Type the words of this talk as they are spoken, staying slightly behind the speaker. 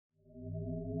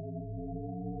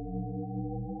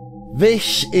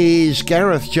This is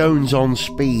Gareth Jones on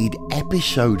Speed,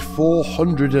 episode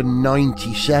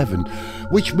 497,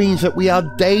 which means that we are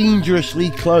dangerously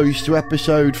close to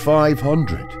episode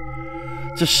 500.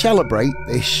 To celebrate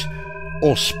this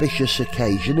auspicious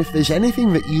occasion, if there's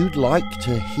anything that you'd like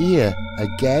to hear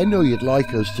again or you'd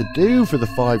like us to do for the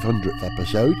 500th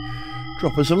episode,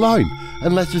 drop us a line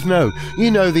and let us know. You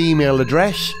know the email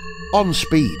address,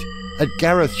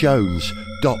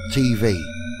 onspeed@garethjones.tv.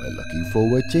 We're looking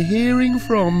forward to hearing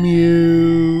from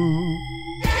you.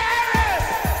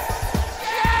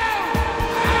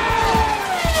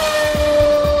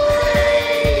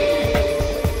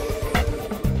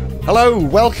 Hello,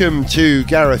 welcome to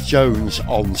Gareth Jones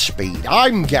on Speed.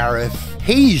 I'm Gareth,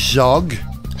 he's Zog.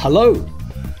 Hello.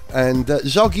 And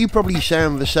Zog, you probably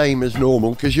sound the same as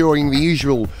normal because you're in the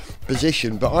usual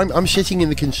position, but I'm sitting in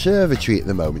the conservatory at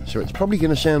the moment, so it's probably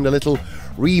going to sound a little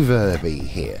reverby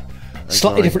here.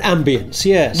 Slightly different ambience,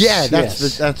 yes. Yeah,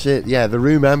 that's it. Yeah, the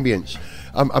room ambience.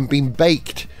 I'm being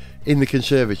baked in the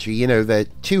conservatory. You know, they're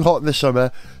too hot in the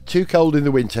summer, too cold in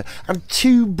the winter, and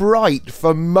too bright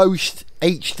for most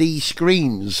HD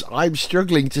screens. I'm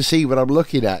struggling to see what I'm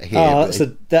looking at here.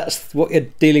 That's what you're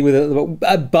dealing with at the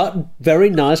moment. But very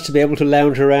nice to be able to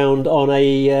lounge around on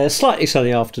a slightly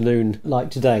sunny afternoon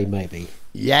like today, maybe.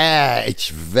 Yeah, it's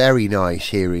very nice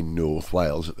here in North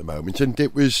Wales at the moment, and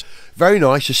it was very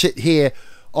nice to sit here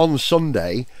on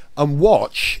Sunday and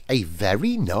watch a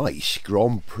very nice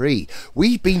Grand Prix.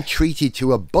 We've been treated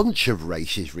to a bunch of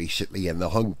races recently, and the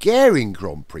Hungarian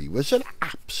Grand Prix was an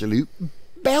absolute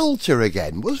belter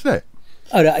again, wasn't it?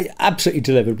 Oh, no, absolutely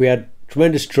delivered. We had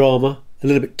tremendous drama. A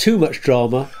little bit too much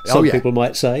drama, some people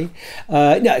might say.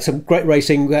 Some great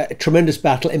racing, tremendous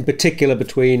battle in particular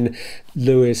between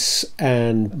Lewis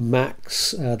and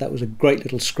Max. That was a great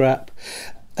little scrap.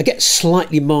 I get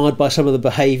slightly marred by some of the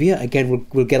behaviour. Again,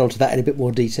 we'll get onto that in a bit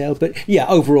more detail. But yeah,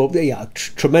 overall,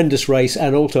 tremendous race,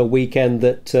 and also a weekend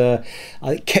that I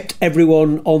think kept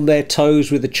everyone on their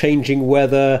toes with the changing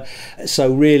weather.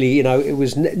 So really, it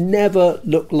was never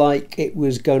looked like it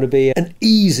was going to be an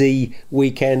easy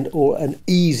weekend or an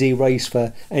easy race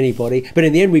for anybody. But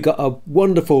in the end, we got a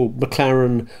wonderful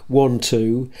McLaren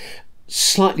 1-2.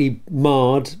 Slightly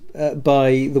marred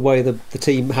by the way the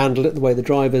team handled it, the way the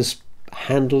drivers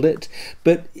handled it,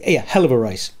 but yeah, hell of a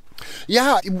race.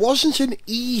 Yeah, it wasn't an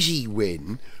easy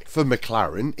win for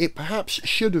McLaren. It perhaps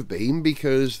should have been,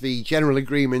 because the general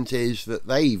agreement is that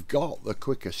they've got the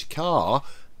quickest car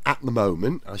at the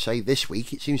moment. I say this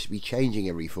week, it seems to be changing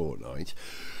every fortnight.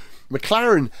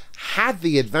 McLaren had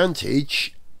the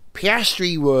advantage.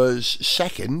 Piastri was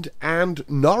second and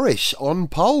Norris on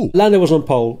pole. Lando was on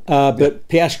pole, but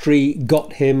Piastri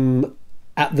got him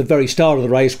at the very start of the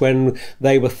race when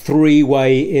they were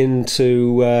three-way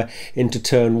into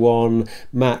turn one,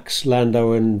 Max,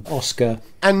 Lando and Oscar.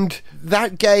 And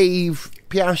that gave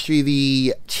Piastri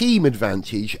the team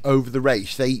advantage over the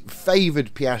race. They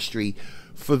favoured Piastri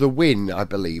for the win, I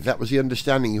believe. That was the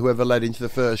understanding. Whoever led into the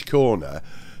first corner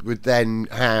would then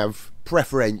have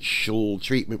preferential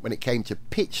treatment when it came to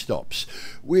pit stops,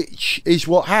 which is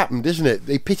what happened, isn't it?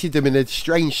 They pitted them in a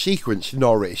strange sequence,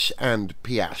 Norris and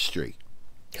Piastri.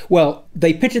 Well,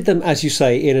 they pitted them, as you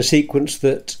say, in a sequence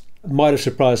that might have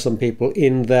surprised some people,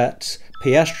 in that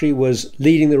Piastri was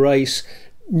leading the race.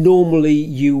 Normally,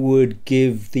 you would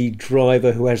give the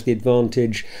driver who has the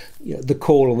advantage the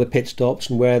call on the pit stops,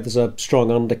 and where there's a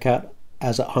strong undercut,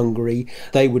 as at Hungary,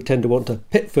 they would tend to want to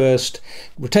pit first,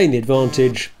 retain the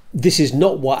advantage. This is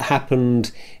not what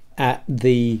happened at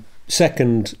the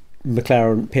second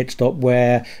McLaren pit stop,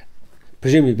 where,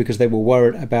 presumably because they were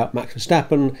worried about Max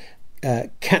Verstappen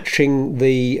catching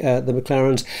the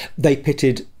McLarens, they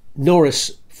pitted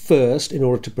Norris first in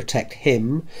order to protect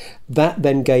him. That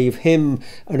then gave him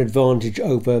an advantage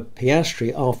over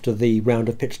Piastri after the round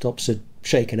of pit stops had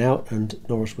shaken out and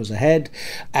Norris was ahead.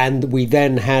 And we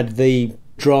then had the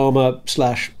drama /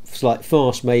 slight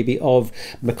farce maybe of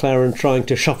McLaren trying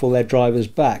to shuffle their drivers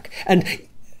back. And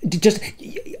just,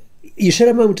 you said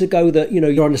a moment ago that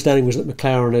your understanding was that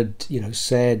McLaren had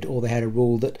said, or they had a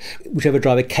rule that whichever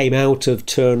driver came out of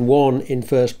turn one in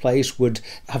first place would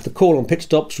have the call on pit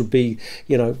stops, would be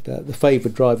the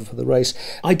favoured driver for the race.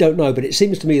 I don't know, but it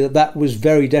seems to me that was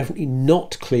very definitely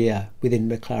not clear within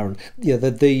McLaren.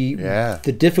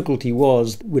 The difficulty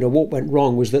was, what went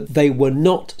wrong was that they were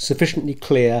not sufficiently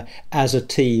clear as a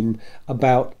team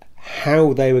about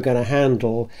how they were going to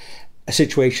handle a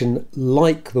situation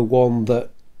like the one that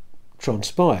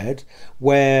transpired,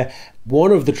 where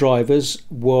one of the drivers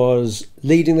was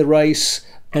leading the race,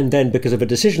 and then because of a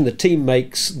decision the team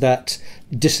makes that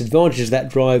disadvantages that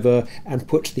driver and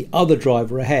puts the other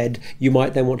driver ahead, you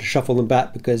might then want to shuffle them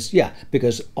back because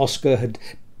Oscar had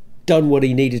done what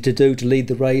he needed to do to lead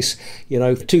the race.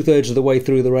 2/3 of the way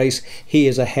through the race, he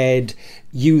is ahead.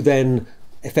 You then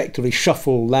effectively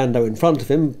shuffle Lando in front of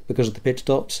him because of the pit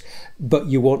stops, but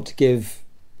you want to give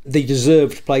the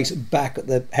deserved place back at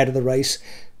the head of the race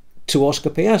to Oscar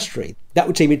Piastri. That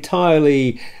would seem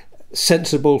entirely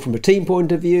sensible from a team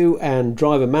point of view and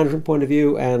driver management point of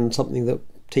view, and something that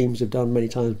teams have done many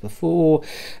times before,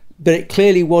 but it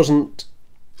clearly wasn't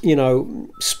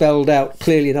spelled out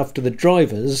clearly enough to the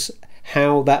drivers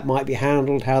how that might be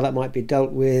handled, how that might be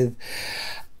dealt with.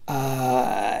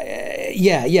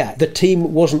 The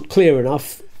team wasn't clear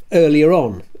enough earlier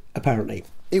on, apparently.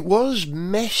 It was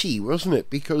messy, wasn't it?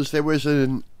 Because there was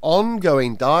an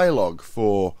ongoing dialogue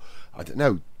for,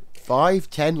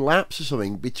 5-10 laps or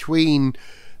something between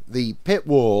the pit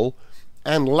wall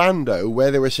and Lando,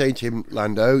 where they were saying to him,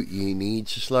 Lando, you need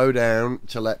to slow down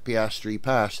to let Piastri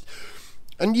pass.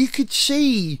 And you could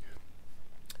see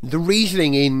the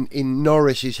reasoning in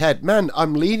Norris's head. Man,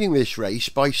 I'm leading this race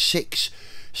by 6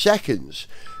 seconds.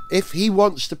 If he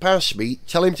wants to pass me,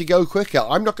 tell him to go quicker.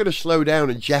 I'm not going to slow down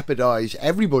and jeopardise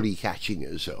everybody catching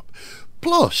us up.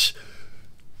 Plus,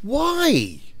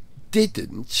 why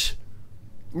didn't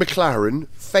McLaren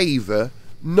favour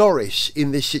Norris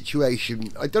in this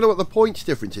situation? I don't know what the points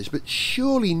difference is, but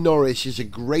surely Norris is a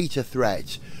greater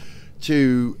threat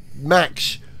to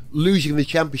Max losing the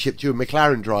championship to a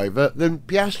McLaren driver than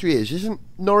Piastri is. Isn't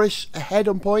Norris ahead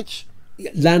on points?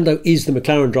 Lando is the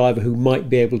McLaren driver who might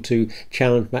be able to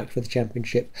challenge Max for the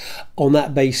championship. On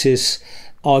that basis,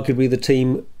 arguably the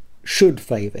team should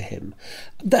favour him.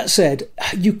 That said,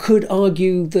 you could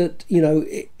argue that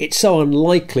it's so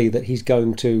unlikely that he's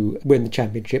going to win the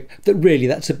championship that really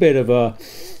that's a bit of a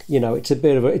it's a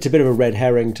bit of a red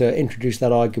herring to introduce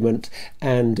that argument,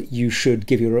 and you should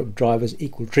give your drivers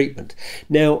equal treatment.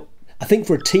 Now, I think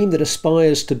for a team that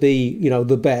aspires to be,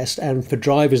 the best, and for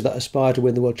drivers that aspire to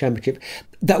win the World Championship,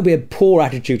 that would be a poor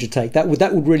attitude to take. That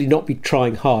would really not be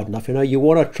trying hard enough. You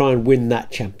want to try and win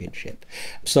that championship.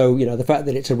 So, the fact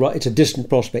that it's a distant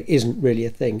prospect isn't really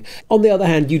a thing. On the other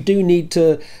hand, you do need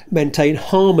to maintain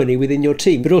harmony within your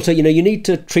team, but also, you need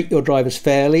to treat your drivers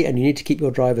fairly, and you need to keep your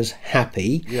drivers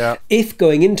happy. Yeah. If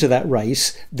going into that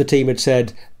race, the team had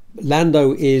said,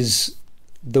 Lando is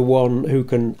the one who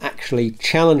can actually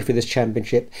challenge for this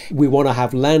championship, we want to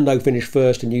have Lando finish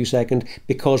first and you second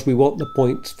because we want the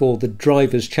points for the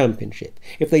Drivers' Championship.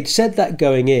 If they'd said that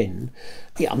going in,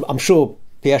 I'm sure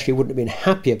Piastri wouldn't have been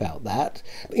happy about that,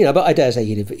 but I dare say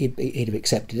he'd have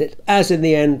accepted it. As in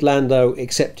the end, Lando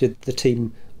accepted the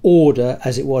team order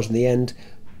as it was in the end,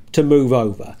 to move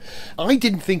over. I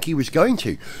didn't think he was going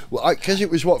to, because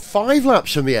it was 5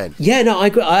 laps in the end. Yeah, no, I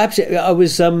absolutely.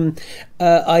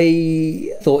 I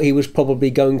thought he was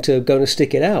probably going to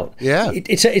stick it out. Yeah,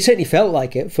 it certainly felt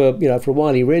like it for a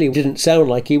while. He really didn't sound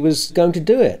like he was going to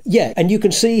do it. Yeah, and you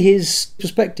can see his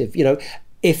perspective.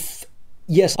 If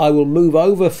yes, I will move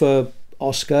over for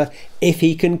Oscar if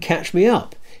he can catch me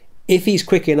up. If he's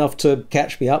quick enough to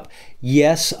catch me up,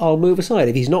 yes, I'll move aside.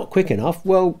 If he's not quick enough,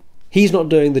 well, he's not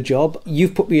doing the job.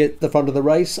 You've put me at the front of the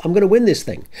race. I'm going to win this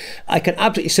thing. I can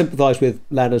absolutely sympathise with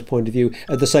Lando's point of view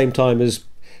at the same time as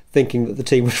thinking that the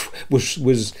team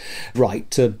was right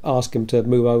to ask him to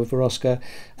move over for Oscar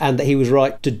and that he was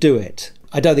right to do it.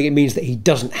 I don't think it means that he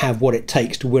doesn't have what it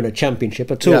takes to win a championship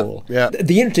at all. Yeah.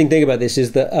 The interesting thing about this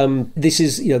is that this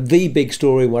is the big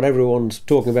story, what everyone's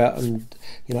talking about and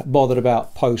bothered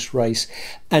about post-race.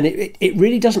 And it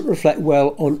really doesn't reflect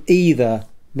well on either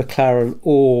McLaren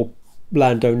or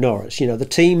Lando Norris. The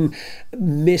team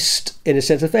missed, in a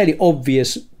sense, a fairly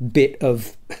obvious bit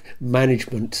of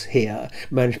management here,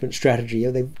 management strategy.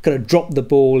 They've kind of dropped the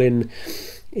ball in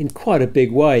quite a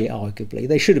big way, arguably.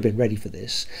 They should have been ready for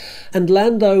this. And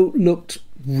Lando looked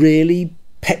really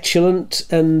petulant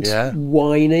and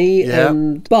whiny,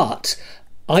 but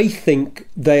I think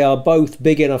they are both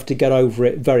big enough to get over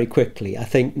it very quickly. I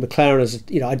think McLaren is,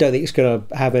 I don't think it's going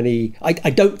to have any, I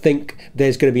don't think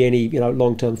there's going to be any,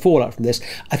 long-term fallout from this.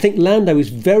 I think Lando is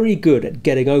very good at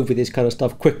getting over this kind of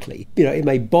stuff quickly. It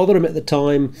may bother him at the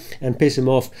time and piss him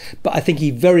off, but I think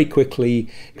he very quickly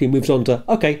moves on to,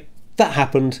 okay, that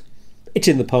happened. It's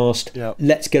in the past. Yeah.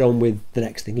 Let's get on with the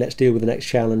next thing. Let's deal with the next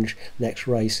challenge, next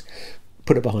race.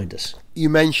 Put it behind us. You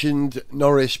mentioned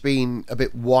Norris being a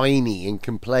bit whiny and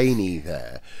complainy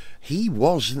there. He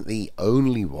wasn't the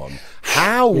only one.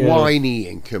 How whiny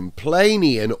and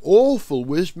complainy and awful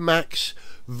was Max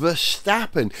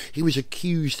Verstappen? He was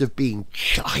accused of being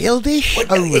childish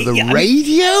over the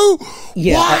radio?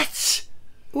 Yeah, what?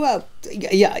 Well,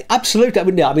 yeah, absolutely.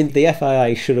 I mean, the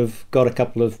FIA should have got a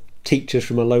couple of teachers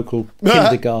from a local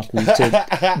kindergarten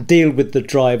to deal with the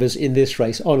drivers in this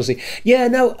race, honestly. Yeah,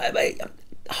 no,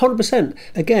 100%.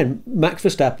 Again, Max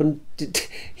Verstappen,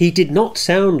 he did not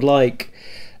sound like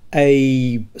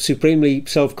a supremely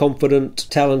self-confident,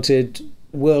 talented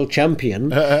world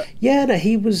champion. Yeah, no,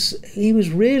 he was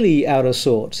really out of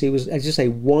sorts. He was, as you say,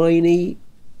 whiny,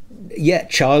 yet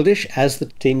childish, as the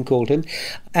team called him.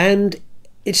 And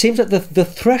it seems like the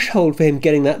threshold for him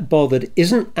getting that bothered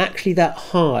isn't actually that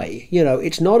high. You know,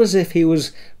 it's not as if he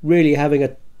was really having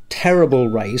a terrible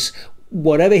race.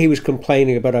 Whatever he was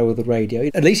complaining about over the radio,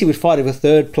 at least he was fighting for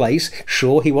third place.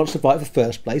 Sure, he wants to fight for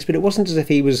first place, but it wasn't as if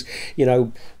he was, you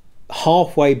know,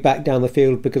 halfway back down the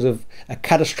field because of a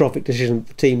catastrophic decision that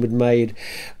the team had made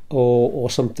or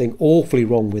something awfully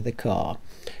wrong with the car.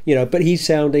 You know, but he's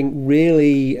sounding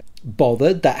really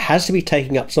bothered. That has to be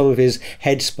taking up some of his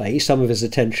headspace, some of his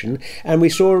attention. And we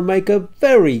saw him make a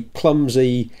very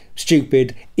clumsy,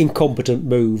 stupid, incompetent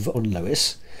move on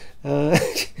Lewis. Do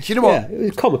you know what? Yeah, it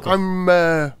was comical.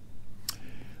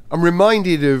 I'm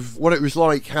reminded of what it was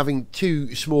like having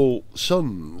two small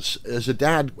sons as a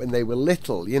dad when they were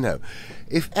little, you know.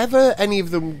 If ever any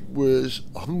of them was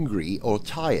hungry or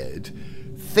tired,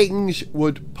 things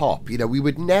would pop. You know, we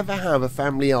would never have a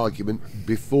family argument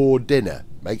before dinner.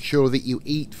 Make sure that you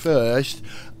eat first,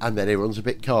 and then everyone's a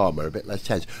bit calmer, a bit less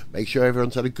tense. Make sure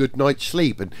everyone's had a good night's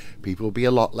sleep, and people will be a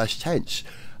lot less tense.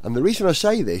 And the reason I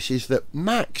say this is that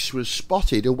Max was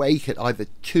spotted awake at either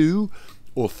 2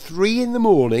 or 3 in the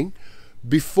morning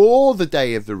before the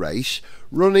day of the race,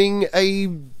 running a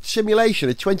simulation,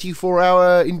 a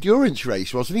 24-hour endurance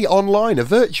race, wasn't he? Online, a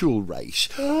virtual race.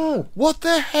 Oh. What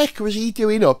the heck was he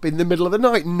doing up in the middle of the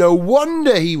night? No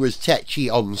wonder he was tetchy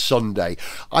on Sunday.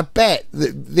 I bet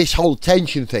that this whole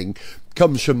tension thing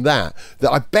comes from that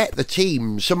I bet the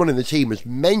team, someone in the team has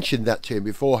mentioned that to him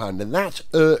beforehand, and that's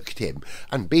irked him.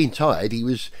 And being tired, he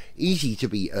was easy to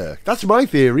be irked. That's my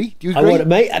theory. Do you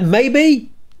agree?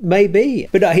 Maybe,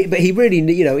 but he really,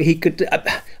 you know, he could.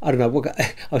 I don't know. What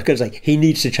I was going to say, he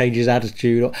needs to change his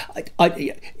attitude.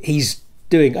 He's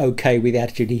doing okay with the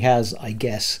attitude he has, I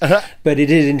guess. But it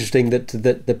is interesting that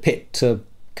the pit to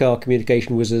car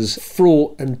communication was as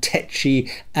fraught and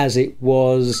tetchy as it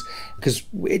was, because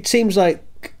it seems like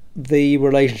the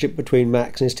relationship between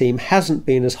Max and his team hasn't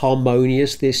been as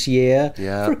harmonious this year,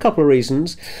 for a couple of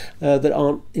reasons that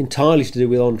aren't entirely to do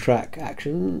with on-track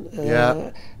action.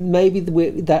 Maybe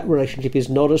that relationship is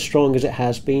not as strong as it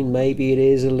has been. Maybe it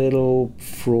is a little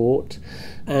fraught,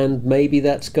 and maybe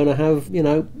that's going to have, you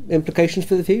know, implications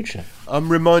for the future.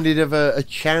 I'm reminded of a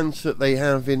chant that they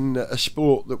have in a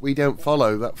sport that we don't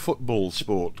follow, that football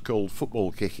sport called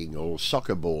football kicking or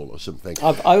soccer ball or something.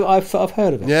 I've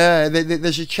heard of it. Yeah,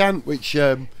 there's a chant which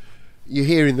you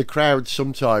hear in the crowd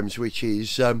sometimes, which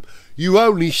is you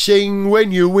only sing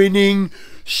when you're winning,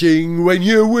 sing when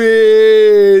you're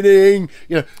winning.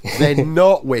 You know, they're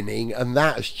not winning, and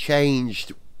that has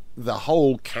changed the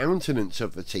whole countenance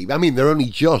of the team. I mean, they're only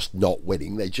just not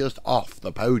winning, they're just off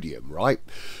the podium, right?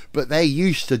 But they're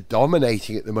used to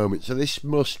dominating at the moment, so this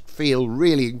must feel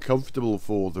really uncomfortable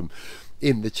for them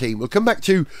in the team. We'll come back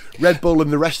to Red Bull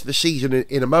and the rest of the season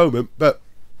in a moment, but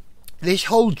this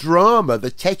whole drama,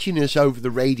 the tetchiness over the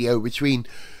radio between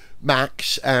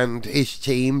Max and his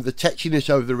team, the tetchiness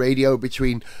over the radio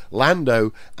between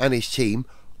Lando and his team,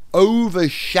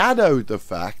 overshadowed the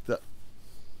fact that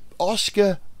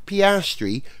Oscar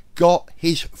Piastri got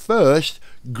his first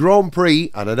Grand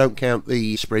Prix, and I don't count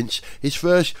the sprints, his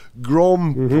first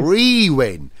Grand Prix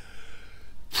win.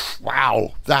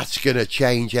 Wow, that's going to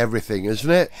change everything, isn't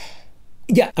it?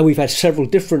 Yeah, and we've had several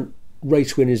different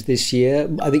race winners this year.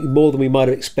 I think more than we might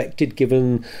have expected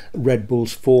given Red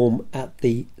Bull's form at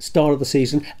the start of the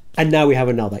season. And now we have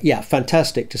another. Yeah,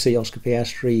 fantastic to see Oscar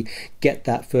Piastri get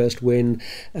that first win.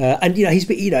 And you know, he's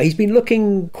been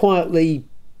looking quietly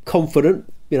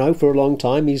confident, you know, for a long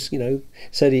time. He's, you know,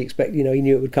 said he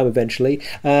knew it would come eventually,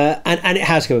 and it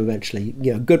has come eventually.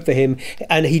 You know, good for him.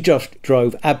 And he just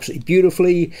drove absolutely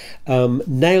beautifully,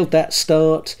 nailed that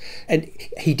start, and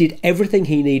he did everything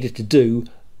he needed to do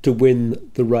to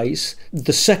win the race.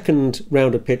 The second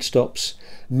round of pit stops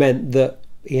meant that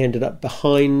he ended up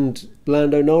behind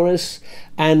Lando Norris,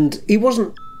 and he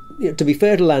wasn't, you know, to be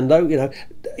fair to Lando, you know,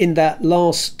 in that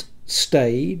last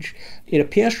stage, you know,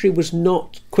 Piastri was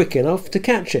not quick enough to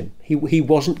catch him. He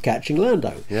wasn't catching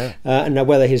Lando. Yeah. And now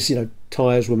whether his, you know,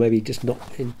 tyres were maybe just not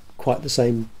in quite the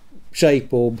same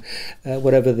shape or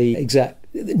whatever the exact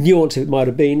nuance of it might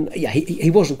have been, yeah,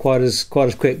 he wasn't quite as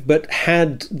quick. But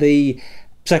had the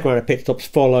second round of pit stops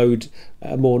followed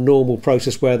a more normal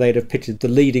process where they'd have pitted the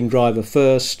leading driver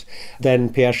first, then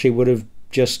Piastri would have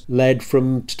just led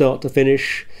from start to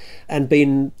finish and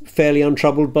been fairly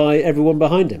untroubled by everyone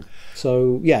behind him.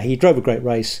 So, yeah, he drove a great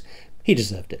race. He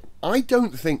deserved it. I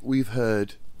don't think we've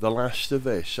heard the last of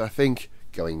this. I think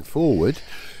going forward,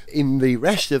 in the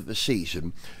rest of the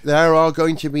season, there are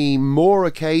going to be more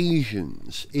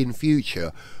occasions in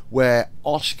future where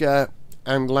Oscar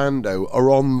and Lando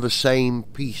are on the same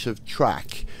piece of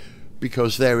track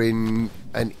because they're in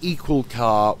an equal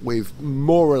car with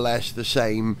more or less the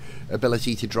same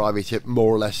ability to drive it at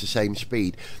more or less the same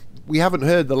speed. We haven't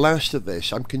heard the last of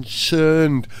this. I'm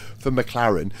concerned for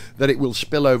McLaren that it will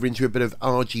spill over into a bit of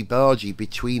argy-bargy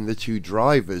between the two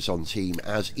drivers on team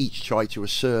as each try to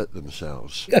assert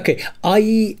themselves. Okay,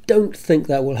 I don't think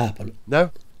that will happen.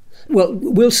 No? Well,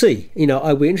 we'll see.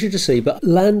 I'll be interested to see. But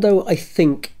Lando, I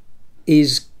think,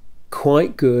 is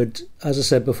quite good, as I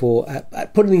said before,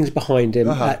 at putting things behind him,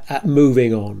 at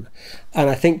moving on. And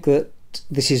I think that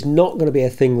this is not going to be a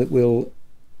thing that will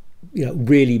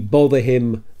really bother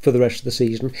him for the rest of the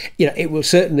season. It will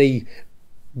certainly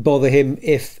bother him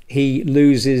if he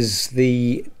loses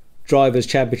the Drivers'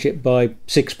 Championship by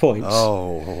 6 points.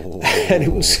 Oh. And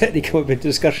it will certainly come up in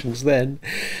discussions then.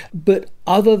 But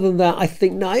other than that, I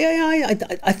think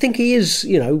I think he is,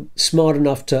 smart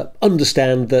enough to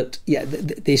understand that,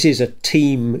 this is a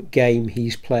team game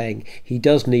he's playing. He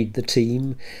does need the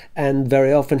team, and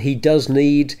very often he does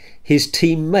need his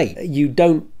teammate. You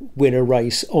don't win a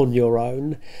race on your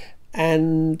own,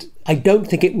 and I don't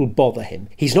think it will bother him.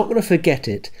 He's not going to forget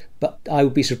it, but I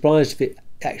would be surprised if it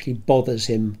actually bothers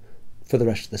him for the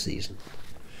rest of the season.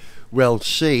 We'll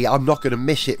see. I'm not going to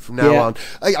miss it from now on.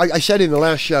 I said in the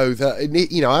last show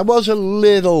that, I was a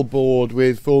little bored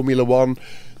with Formula One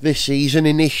this season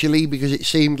initially because it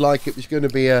seemed like it was going to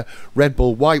be a Red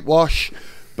Bull whitewash.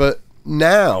 But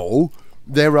now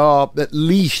there are at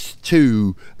least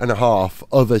 2.5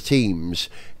 other teams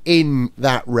in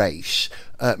that race.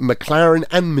 McLaren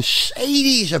and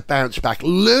Mercedes have bounced back.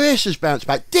 Lewis has bounced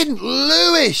back. Didn't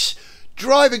Lewis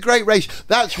drive a great race?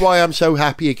 That's why I'm so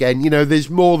happy again. There's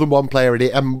more than one player in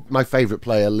it, and my favourite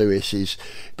player, Lewis, is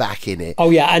back in it. Oh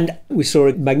yeah, and we saw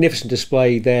a magnificent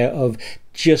display there of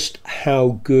just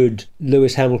how good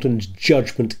Lewis Hamilton's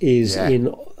judgment is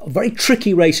in very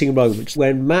tricky racing moments.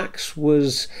 When Max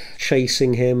was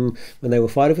chasing him, when they were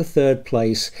fighting for third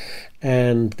place,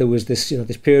 and there was this,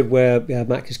 this period where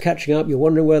Max is catching up. You're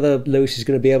wondering whether Lewis is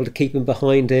going to be able to keep him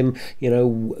behind him.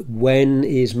 When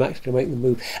is Max going to make the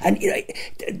move? And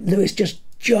Lewis just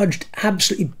judged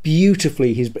absolutely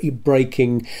beautifully his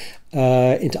braking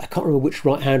into, I can't remember which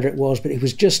right-hander it was, but it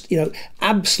was just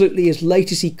absolutely as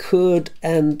late as he could,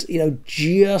 and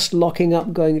just locking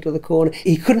up going into the corner.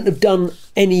 He couldn't have done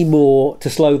any more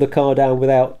to slow the car down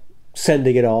without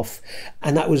sending it off,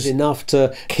 and that was enough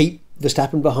to keep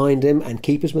Verstappen behind him and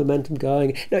keep his momentum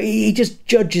going. He just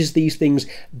judges these things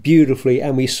beautifully,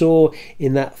 and we saw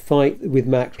in that fight with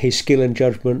Max his skill and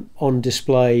judgment on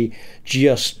display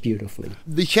just beautifully.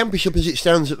 The championship as it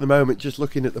stands at the moment, just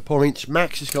looking at the points,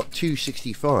 Max has got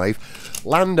 265,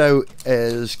 Lando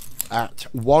is at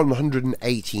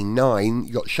 189,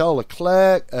 you've got Charles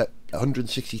Leclerc at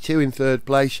 162 in third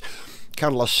place,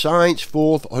 Carlos Sainz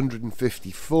fourth,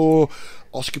 154,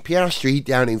 Oscar Piastri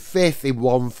down in fifth in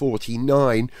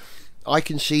 149. I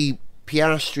can see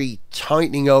Piastri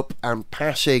tightening up and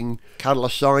passing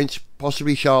Carlos Sainz,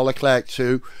 possibly Charles Leclerc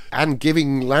too, and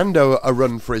giving Lando a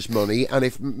run for his money. And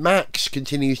if Max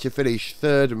continues to finish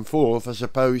third and fourth as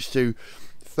opposed to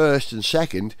first and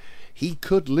second, he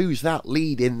could lose that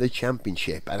lead in the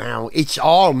championship. And now it's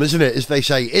on, isn't it? As they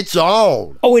say, it's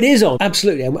on. Oh, it is on,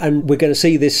 absolutely. And we're going to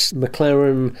see this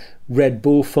McLaren Red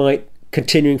Bull fight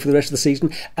continuing for the rest of the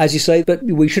season, as you say. But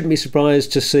we shouldn't be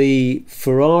surprised to see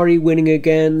Ferrari winning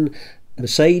again,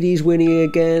 Mercedes winning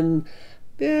again.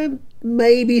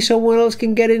 Maybe someone else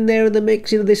can get in there in the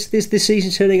mix. This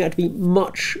season's turning out to be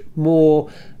much more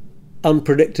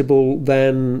unpredictable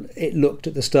than it looked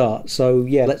at the start. So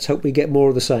yeah, let's hope we get more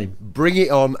of the same. Bring it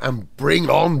on, and bring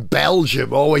on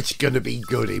Belgium. Oh, it's going to be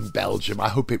good in Belgium. I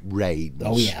hope it rains.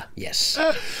 Oh yeah, yes.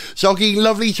 Soggy,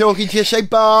 lovely talking to you. Say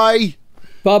bye.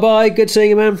 Bye-bye, good seeing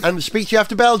you, man. And speak to you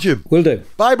after Belgium. Will do.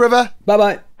 Bye, brother.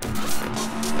 Bye-bye.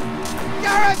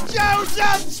 Gareth Jones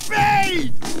on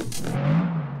speed!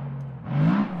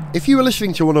 If you were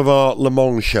listening to one of our Le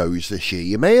Mans shows this year,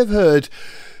 you may have heard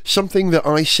something that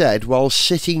I said while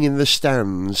sitting in the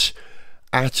stands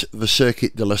at the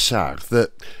Circuit de la Sarthe,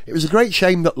 that it was a great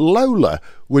shame that Lola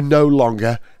were no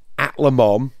longer at Le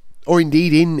Mans, or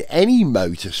indeed in any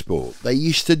motorsport. They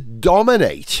used to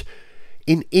dominate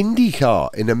In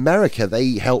IndyCar in America,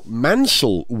 they helped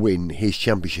Mansell win his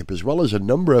championship, as well as a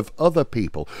number of other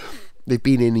people. They've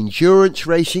been in endurance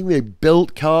racing, they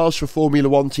built cars for Formula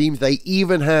One teams, they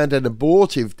even had an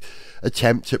abortive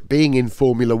attempt at being in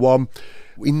Formula One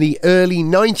in the early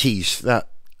 90s that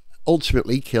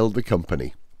ultimately killed the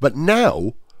company. But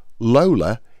now,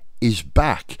 Lola is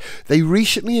back. They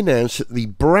recently announced that the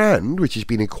brand, which has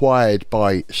been acquired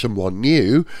by someone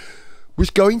new, was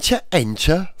going to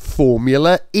enter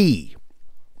Formula E.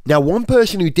 Now, one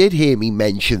person who did hear me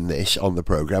mention this on the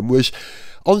programme was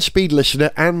on-speed listener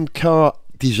and car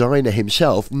designer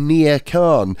himself, Nia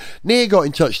Khan. Nia got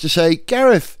in touch to say,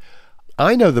 Gareth,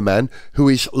 I know the man who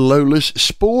is Lola's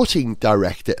sporting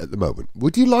director at the moment.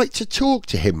 Would you like to talk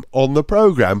to him on the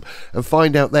programme and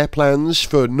find out their plans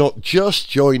for not just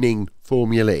joining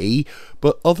Formula E,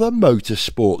 but other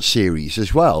motorsport series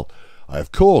as well? I,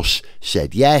 of course,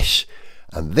 said yes,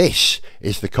 and this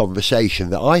is the conversation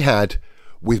that I had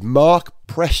with Mark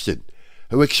Preston,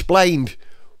 who explained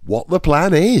what the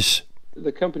plan is.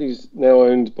 The company's now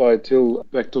owned by Till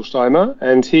Bechtelsteimer,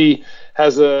 and he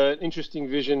has an interesting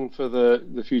vision for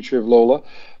the future of Lola,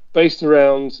 based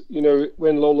around,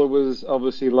 when Lola was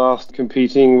obviously last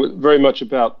competing, very much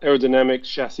about aerodynamics,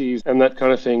 chassis, and that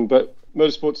kind of thing. But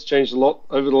motorsport's changed a lot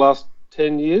over the last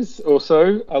 10 years or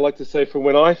so. I like to say from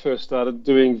when I first started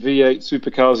doing V8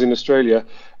 supercars in Australia,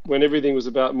 when everything was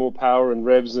about more power and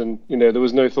revs and, there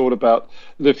was no thought about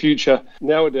the future.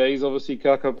 Nowadays, obviously,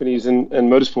 car companies and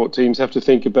motorsport teams have to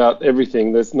think about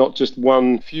everything. There's not just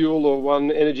one fuel or one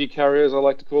energy carrier, as I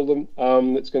like to call them,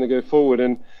 that's going to go forward.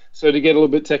 And so to get a little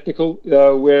bit technical,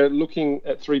 we're looking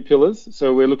at three pillars.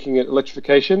 So we're looking at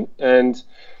electrification and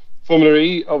Formula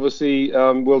E, obviously,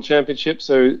 World Championship,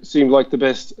 so it seemed like the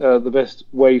best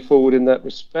way forward in that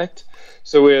respect.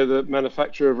 So we're the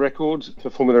manufacturer of record for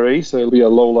Formula E, so it'll be a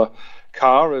Lola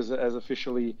car as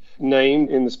officially named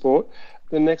in the sport.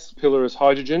 The next pillar is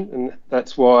hydrogen, and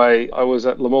that's why I was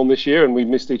at Le Mans this year, and we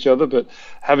missed each other. But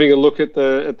having a look at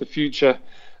the future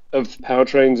of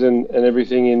powertrains and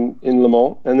everything in Le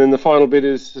Mans, and then the final bit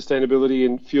is sustainability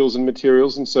and fuels and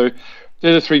materials, and so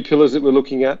they're the three pillars that we're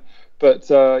looking at. But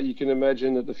you can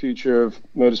imagine that the future of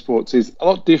motorsports is a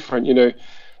lot different.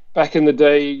 Back in the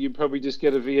day, you'd probably just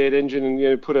get a V8 engine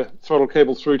and put a throttle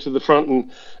cable through to the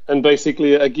front and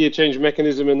basically a gear change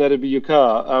mechanism, and that'd be your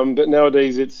car. But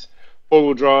nowadays it's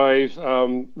all-wheel drive,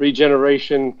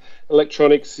 regeneration,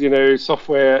 electronics,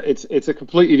 software. It's a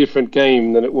completely different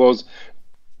game than it was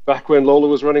back when Lola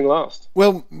was running last.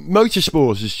 Well,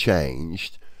 motorsport has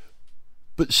changed,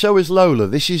 but so has Lola.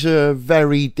 This is a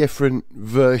very different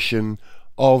version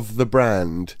of the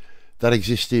brand that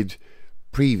existed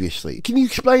previously. Can you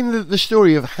explain the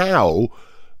story of how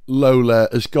Lola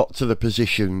has got to the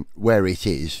position where it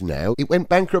is now? It went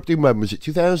bankrupt in, when was it,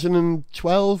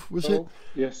 2012, was it?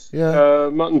 Yes. Yeah.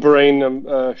 Martin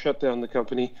Bahrain shut down the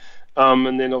company,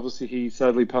 and then obviously he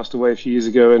sadly passed away a few years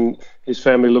ago, and his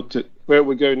family looked at where it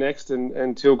would go next,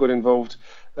 and Till got involved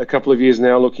a couple of years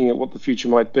now looking at what the future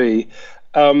might be.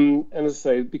 And as I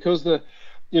say, because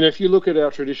if you look at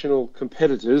our traditional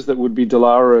competitors, that would be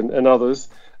Dallara and others,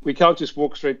 we can't just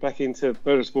walk straight back into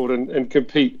motorsport and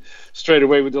compete straight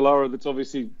away with Dallara, that's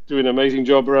obviously doing an amazing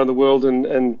job around the world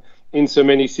and in so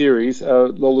many series.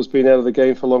 Lola's been out of the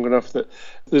game for long enough that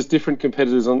there's different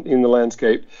competitors in the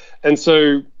landscape. And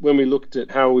so when we looked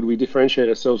at how would we differentiate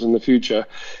ourselves in the future,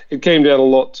 it came down a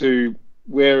lot to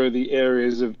where are the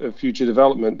areas of future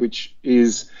development, which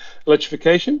is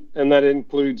electrification, and that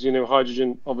includes,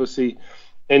 hydrogen. Obviously,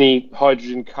 any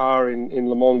hydrogen car in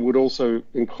Le Mans would also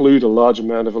include a large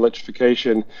amount of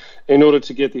electrification in order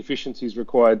to get the efficiencies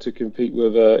required to compete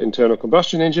with an internal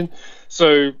combustion engine.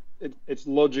 So it's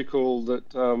logical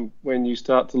that when you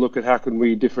start to look at how can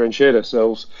we differentiate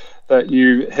ourselves, that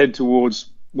you head towards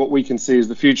what we can see as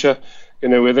the future.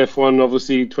 With F1,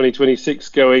 obviously, 2026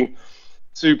 going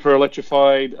super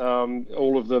electrified,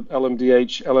 all of the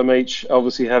LMDH, LMH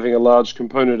obviously having a large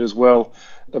component as well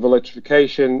of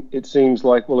electrification. It seems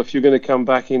like, well, if you're going to come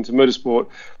back into motorsport,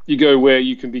 you go where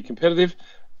you can be competitive.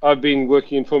 I've been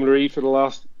working in Formula E for the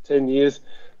last 10 years.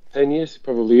 10 years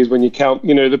probably is when you count,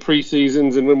 the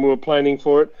pre-seasons and when we were planning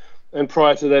for it. And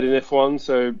prior to that in F1,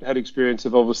 so had experience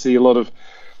of obviously a lot of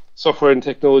software and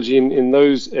technology in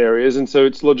those areas. And so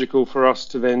it's logical for us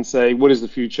to then say, what is the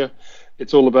future?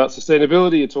 It's all about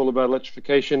sustainability, it's all about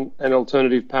electrification and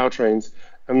alternative powertrains.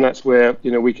 And that's where,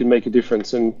 we can make a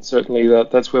difference. And certainly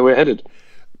that's where we're headed.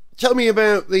 Tell me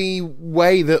about the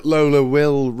way that Lola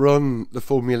will run the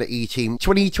Formula E team.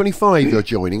 2025 you're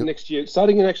joining. Next year,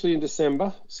 starting actually in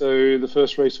December. So the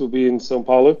first race will be in Sao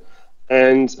Paulo.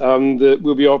 And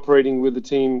we'll be operating with the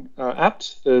team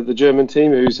Abt, the German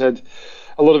team, who's had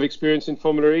a lot of experience in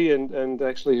Formula E and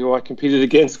actually who I competed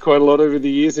against quite a lot over the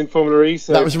years in Formula E.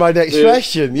 So that was my next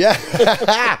question,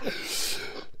 yeah.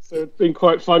 So it's been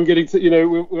quite fun getting to,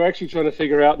 we're actually trying to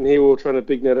figure out, and here we're trying to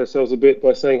big net ourselves a bit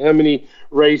by saying how many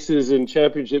races and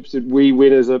championships did we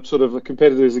win as a sort of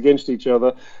competitors against each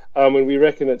other. And we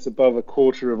reckon it's above a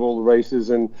quarter of all the races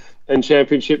and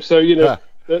championships. So,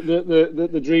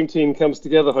 the dream team comes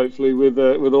together, hopefully, with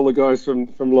all the guys from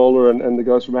Lola and the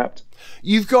guys from Abt.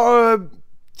 You've got a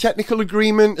technical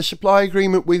agreement, a supply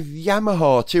agreement with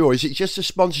Yamaha too, or is it just a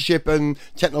sponsorship and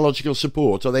technological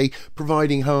support? Are they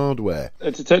providing hardware?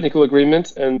 It's a technical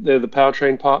agreement, and they're the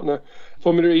powertrain partner.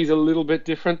 Formula E is a little bit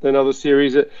different than other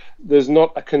series. There's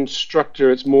not a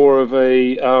constructor. It's more of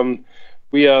a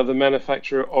we are the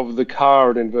manufacturer of the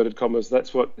car, in inverted commas.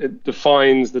 That's what it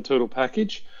defines the total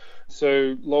package.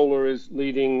 So Lola is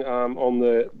leading on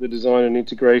the design and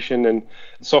integration and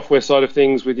software side of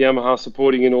things, with Yamaha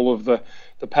supporting in all of the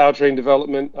powertrain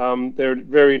development. They're a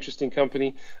very interesting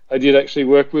company. I did actually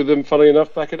work with them, funnily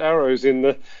enough, back at Arrows in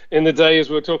the day as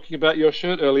we were talking about your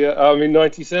shirt earlier. In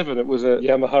 '97, it was a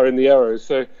Yamaha in the Arrows,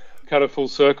 so kind of full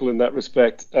circle in that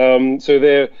respect. So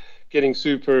they're getting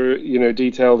super,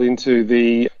 detailed into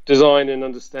the design and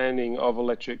understanding of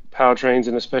electric powertrains,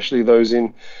 and especially those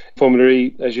in Formula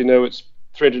E. As you know, it's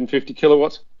 350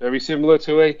 kilowatts, very similar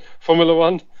to a Formula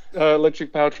One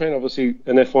electric powertrain. Obviously,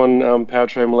 an F1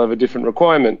 powertrain will have a different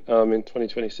requirement in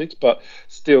 2026, but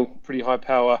still pretty high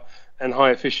power and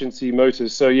high efficiency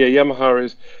motors. So yeah, Yamaha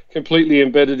is completely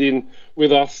embedded in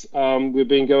with us. We've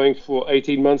been going for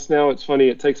 18 months now. It's funny,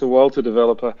 it takes a while to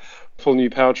develop a full new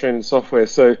powertrain and software.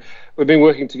 So we've been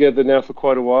working together now for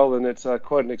quite a while, and it's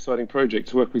quite an exciting project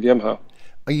to work with Yamaha.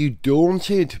 Are you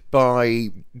daunted by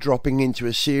dropping into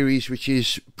a series which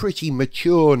is pretty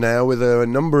mature now, with a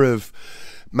number of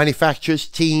manufacturers,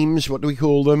 teams, what do we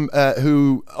call them,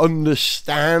 who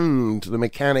understand the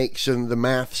mechanics and the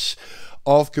maths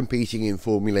of competing in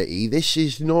Formula E? This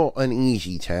is not an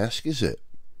easy task, is it?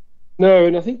 No,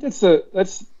 and I think that's to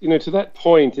that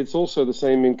point, it's also the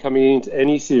same in coming into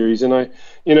any series. And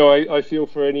I feel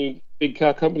for any big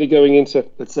car company going into,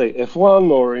 let's say, F1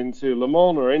 or into Le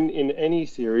Mans or in any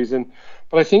series.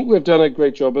 But I think we've done a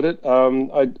great job at it.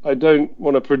 I don't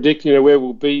want to predict, where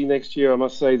we'll be next year. I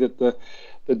must say that the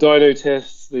dyno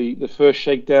tests, the first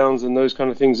shakedowns and those kind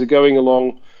of things are going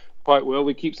along quite well.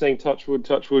 We keep saying touch wood,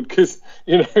 because,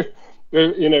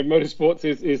 motorsports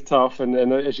is tough.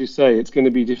 And as you say, it's going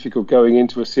to be difficult going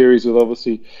into a series with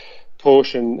obviously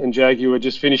Porsche and Jaguar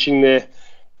just finishing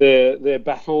their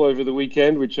battle over the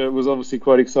weekend, which was obviously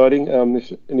quite exciting.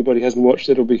 If anybody hasn't watched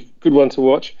it, it'll be a good one to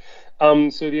watch. So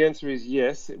the answer is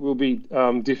yes, it will be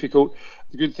difficult.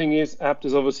 The good thing is Abt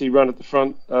has obviously run at the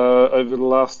front over the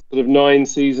last sort of 10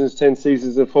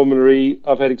 seasons of Formula E.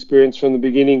 I've had experience from the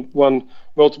beginning, won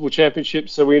multiple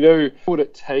championships, so we know what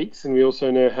it takes, and we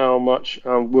also know how much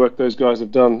work those guys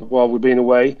have done while we've been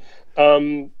away.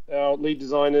 Our lead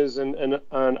designers and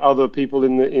other people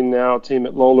in our team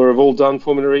at Lola have all done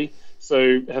Formula E,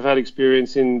 so have had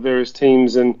experience in various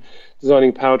teams and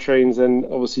designing powertrains, and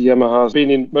obviously Yamaha's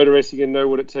been in motor racing and know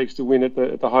what it takes to win at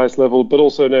the highest level, but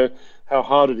also know how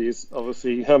hard it is,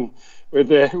 obviously, with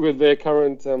their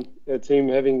current team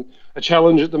having a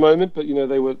challenge at the moment. But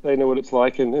they know what it's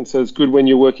like, and so it's good when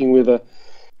you're working with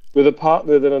a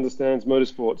partner that understands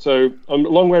motorsport. So I'm a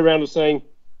long way around of saying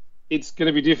it's going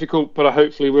to be difficult, but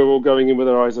hopefully we're all going in with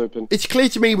our eyes open. It's clear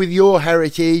to me, with your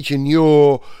heritage and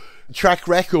your track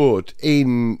record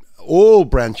in all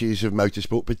branches of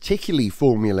motorsport, particularly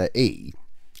Formula E,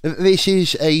 this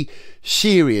is a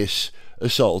serious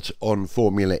assault on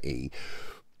Formula E.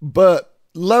 But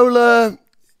Lola,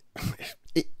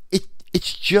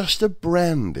 it's just a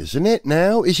brand, isn't it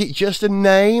now? Is it just a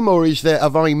name, or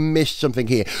have I missed something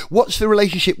here? What's the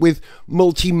relationship with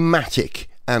Multimatic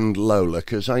and Lola?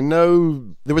 Because I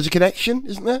know there was a connection,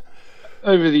 isn't there?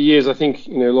 Over the years, I think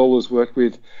Lola's worked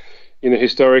with,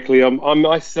 historically, I'm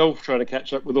myself trying to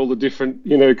catch up with all the different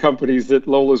companies that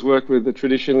Lola's worked with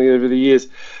traditionally over the years.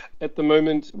 At the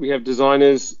moment, we have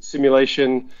designers,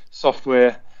 simulation,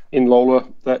 software in Lola.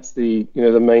 That's the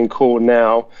main core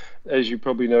now. As you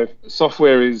probably know,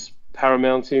 software is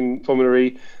paramount in Formula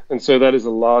E, and so that is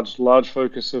a large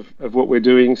focus of what we're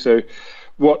doing. So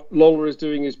what Lola is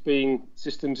doing is being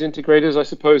systems integrators, I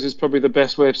suppose, is probably the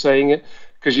best way of saying it,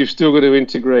 because you've still got to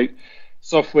integrate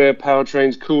software,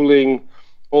 powertrains, cooling,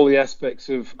 all the aspects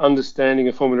of understanding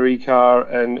a Formula E car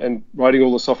and writing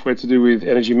all the software to do with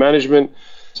energy management,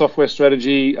 software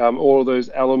strategy, all of those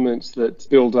elements that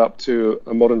build up to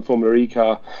a modern Formula E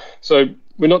car. So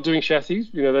We're not doing chassis.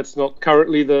 That's not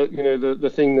currently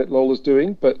the thing that Lola's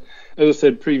doing. But as I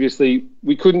said previously,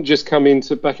 we couldn't just come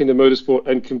back into motorsport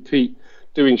and compete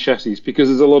doing chassis, because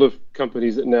there's a lot of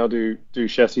companies that now do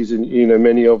chassis, and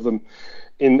many of them.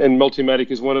 And Multimatic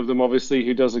is one of them, obviously,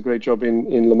 who does a great job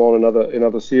in Le Mans and in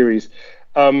other series.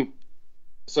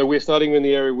 So we're starting in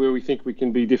the area where we think we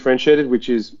can be differentiated, which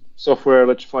is software,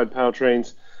 electrified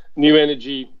powertrains, new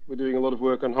energy. We're doing a lot of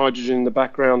work on hydrogen in the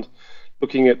background,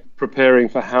 looking at preparing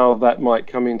for how that might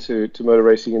come into motor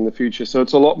racing in the future. So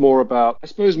it's a lot more about, I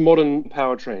suppose, modern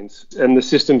powertrains and the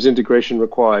systems integration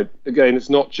required. Again,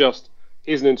 it's not just,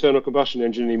 here's an internal combustion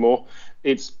engine anymore.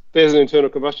 There's an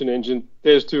internal combustion engine,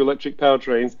 there's 2 electric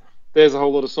powertrains, there's a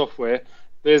whole lot of software,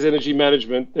 there's energy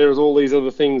management, there's all these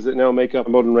other things that now make up a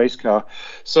modern race car.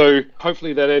 So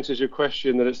hopefully that answers your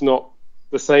question, that it's not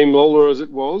the same Lola as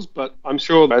it was, but I'm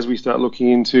sure as we start looking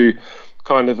into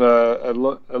kind of a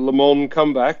Le Mans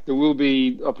comeback, there will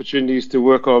be opportunities to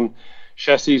work on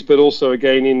chassis, but also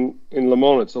again in Le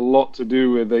Mans, it's a lot to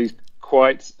do with these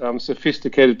quite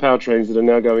sophisticated powertrains that are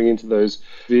now going into those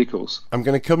vehicles. I'm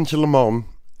going to come to Le Mans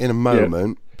in a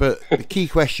moment, but the key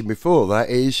question before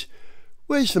that is,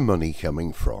 where's the money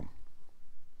coming from?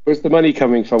 Where's the money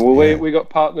coming from? Well, we got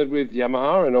partnered with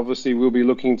Yamaha, and obviously we'll be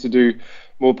looking to do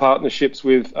more partnerships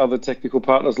with other technical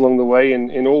partners along the way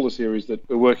in all the series that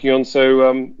we're working on.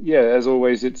 So, as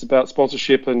always, it's about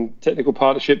sponsorship and technical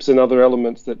partnerships and other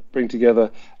elements that bring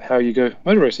together how you go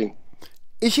motor racing.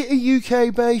 Is it a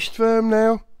UK-based firm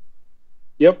now?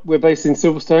 Yep, we're based in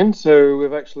Silverstone, so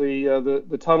we've actually,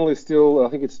 the tunnel is still, I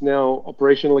think it's now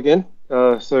operational again.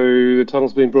 So the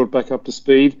tunnel's been brought back up to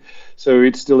speed, so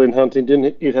it's still in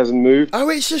Huntingdon, it hasn't moved. Oh,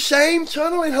 it's the same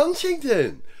tunnel in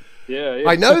Huntingdon? Yeah.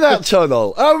 I know that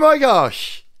tunnel. Oh my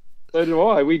gosh. So do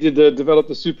I. We did develop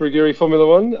the Super Aguri Formula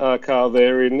One car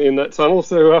there in that tunnel,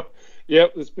 so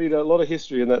there's been a lot of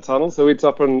history in that tunnel, so it's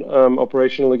up and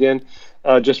operational again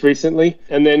just recently.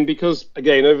 And then because,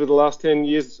 again, over the last 10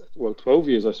 years, well, 12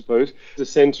 years, I suppose, the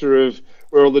centre of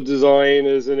where all the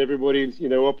designers and everybody,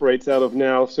 operates out of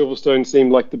now, Silverstone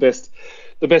seemed like the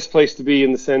best place to be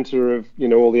in the centre of,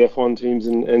 all the F1 teams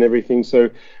and everything. So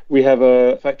we have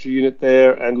a factory unit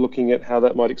there and looking at how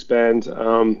that might expand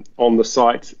on the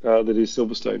site that is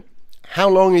Silverstone. How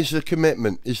long is the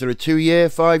commitment? Is there a 2-year,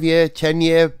 5-year,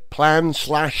 10-year plan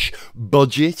 /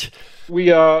 budget?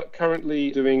 We are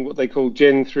currently doing what they call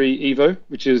Gen 3 Evo,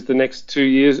 which is the next 2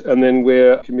 years, and then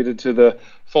we're committed to the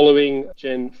following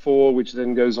Gen 4, which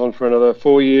then goes on for another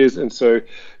 4 years. And so,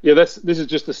 this is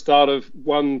just the start of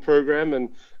one program, and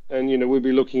we'll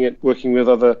be looking at working with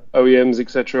other OEMs,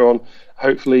 etc., on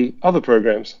hopefully other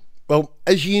programs. Well,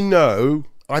 as you know,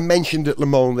 I mentioned at Le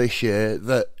Mans this year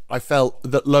that I felt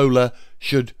that Lola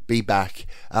should be back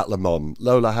at Le Mans.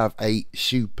 Lola have a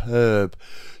superb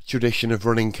tradition of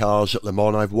running cars at Le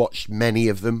Mans. I've watched many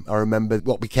of them. I remember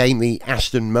what became the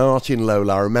Aston Martin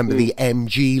Lola. I remember the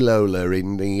MG Lola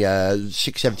in the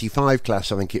 675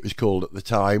 class, I think it was called at the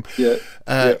time.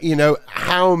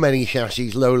 How many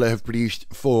chassis Lola have produced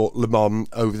for Le Mans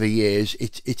over the years.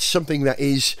 It's something that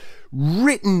is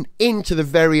written into the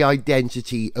very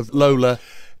identity of Lola.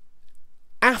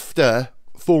 After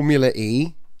Formula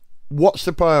E, what's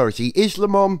the priority? Is Le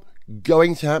Mans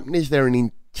going to happen? Is there an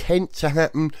intent to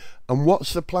happen? And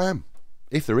what's the plan,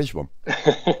 if there is one?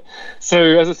 So,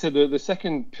 as I said, the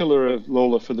second pillar of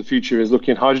Lola for the future is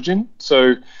looking at hydrogen.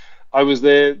 So I was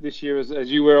there this year, as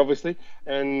you were, obviously,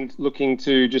 and looking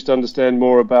to just understand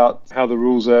more about how the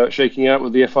rules are shaking out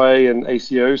with the FIA and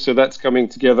ACO. So that's coming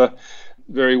together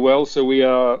very well. So we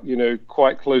are,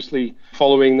 quite closely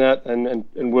following that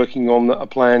and working on a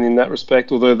plan in that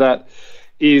respect, although that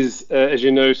is, as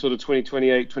you know, sort of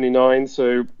 2028, 29.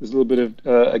 So there's a little bit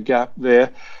of a gap there.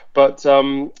 But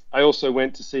I also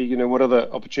went to see, what other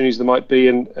opportunities there might be.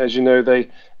 And as you know, they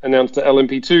announced the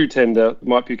LMP2 tender that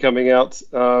might be coming out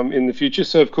in the future.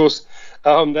 So, of course,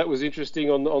 that was interesting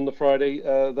on the Friday,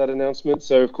 that announcement.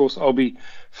 So, of course, I'll be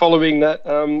following that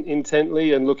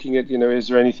intently and looking at, is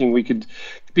there anything we could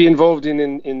be involved in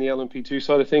the LMP2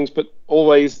 side of things. But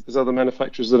always there's other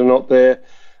manufacturers that are not there.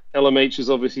 LMH is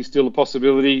obviously still a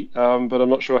possibility, but I'm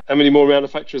not sure how many more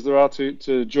manufacturers there are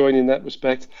to join in that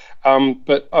respect.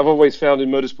 But I've always found in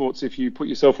motorsports, if you put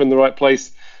yourself in the right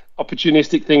place,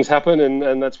 opportunistic things happen,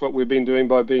 and that's what we've been doing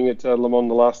by being at Le Mans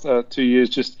the last 2 years,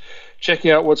 just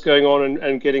checking out what's going on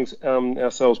and getting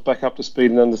ourselves back up to speed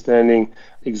and understanding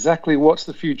exactly what's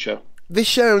the future. This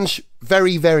sounds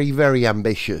very, very, very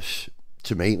ambitious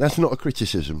to me. That's not a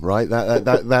criticism, right?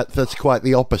 That's quite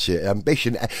the opposite.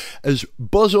 Ambition. As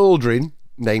Buzz Aldrin,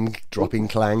 name dropping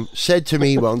clang, said to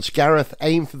me once, Gareth,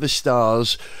 aim for the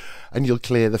stars and you'll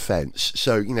clear the fence.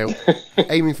 So,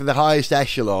 aiming for the highest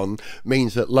echelon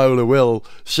means that Lola will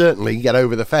certainly get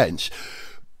over the fence.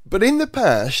 But in the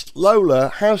past, Lola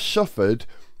has suffered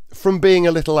from being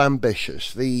a little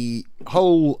ambitious. The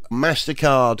whole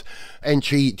MasterCard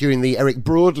entry during the Eric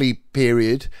Broadley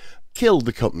period killed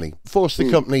the company, forced the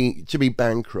company to be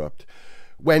bankrupt.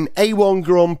 When A1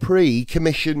 Grand Prix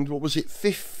commissioned,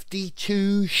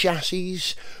 52 chassis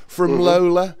from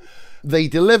Lola, they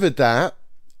delivered that,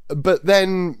 but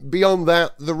then beyond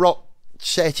that, the rot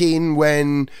set in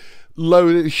when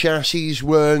Lola chassis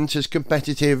weren't as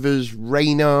competitive as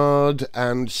Reynard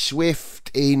and Swift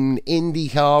in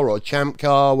IndyCar or Champ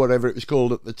Car, whatever it was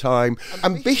called at the time.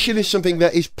 Ambition is something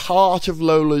that is part of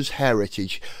Lola's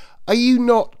heritage. Are you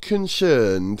not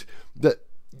concerned that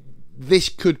this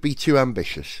could be too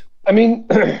ambitious? I mean,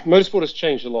 motorsport has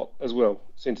changed a lot as well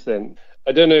since then.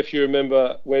 I don't know if you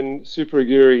remember when Super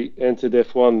Aguri entered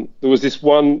F1, there was this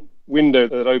one window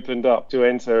that opened up to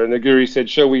enter, and Aguri said,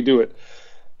 "Shall we do it?"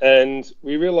 And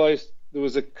we realized there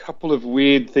was a couple of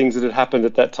weird things that had happened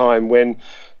at that time when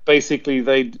basically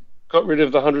they got rid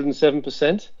of the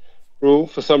 107% rule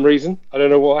for some reason. I don't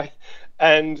know why.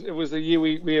 And it was the year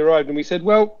we arrived, and we said,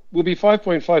 well, we'll be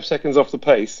 5.5 seconds off the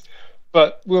pace,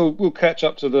 but we'll catch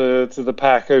up to the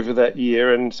pack over that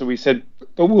year. And so we said,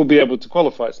 but we'll be able to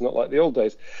qualify. It's not like the old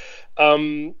days.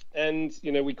 And,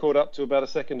 we caught up to about a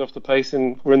second off the pace,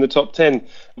 and we're in the top 10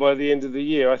 by the end of the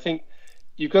year. I think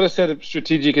you've got to set a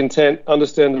strategic intent,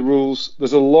 understand the rules.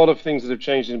 There's a lot of things that have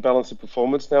changed in balance of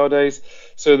performance nowadays.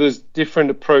 So there's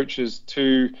different approaches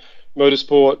to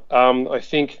motorsport. I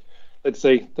think, let's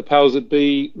say, the powers that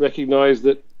be recognize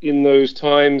that in those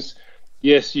times,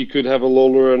 yes, you could have a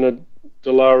Lola and a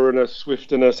Dallara and a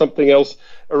Swift and a something else,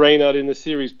 a Reynard in the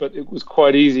series, but it was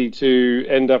quite easy to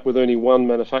end up with only one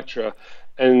manufacturer,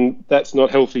 and that's not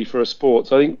healthy for a sport.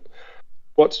 So I think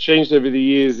what's changed over the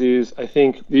years is, I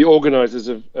think the organisers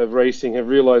of racing have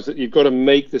realised that you've got to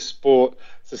make the sport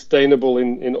sustainable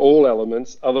in all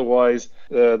elements, otherwise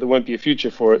there won't be a future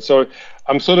for it. So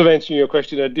I'm sort of answering your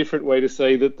question in a different way to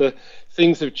say that the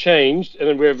things have changed,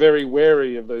 and we're very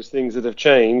wary of those things that have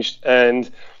changed. And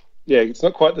yeah, it's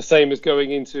not quite the same as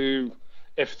going into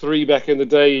F3 back in the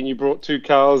day and you brought two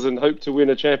cars and hoped to win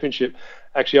a championship.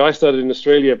 Actually, I started in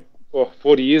Australia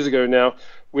 40 years ago now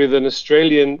with an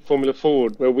Australian Formula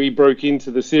Ford where we broke into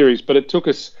the series, but it took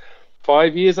us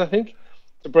 5 years, I think,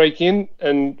 to break in,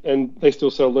 and they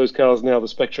still sell those cars now, the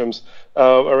Spectrums,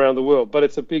 around the world. But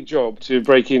it's a big job to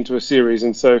break into a series,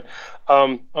 and so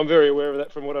I'm very aware of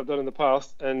that from what I've done in the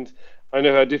past, and I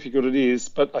know how difficult it is,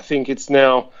 but I think it's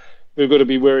now we've got to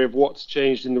be wary of what's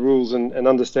changed in the rules and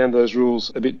understand those rules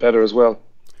a bit better as well.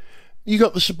 You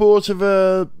got the support of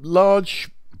a large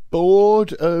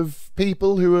board of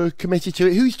people who are committed to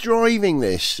it. Who's driving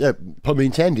this? Pun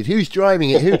intended. Who's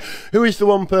driving it? Who is the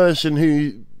one person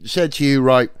who said to you,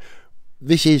 right,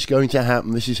 this is going to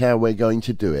happen, this is how we're going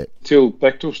to do it? Till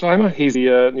Bechtelsteimer, he's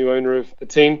the new owner of the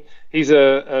team. He's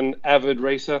an avid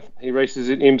racer. He races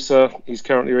in IMSA. He's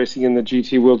currently racing in the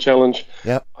GT World Challenge.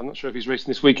 Yep. I'm not sure if he's racing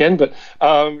this weekend, but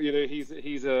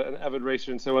he's an avid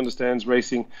racer and so understands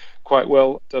racing quite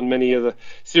well. Done many of the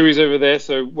series over there,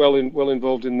 so well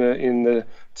involved in the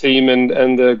team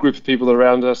and the group of people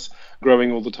around us,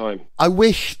 growing all the time. I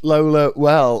wish Lola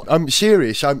well. I'm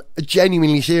serious. I'm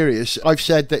genuinely serious. I've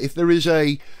said that if there is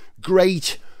a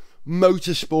great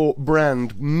motorsport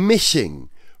brand missing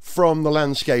from the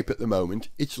landscape at the moment,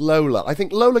 it's Lola. I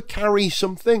think Lola carries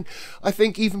something. I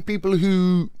think even people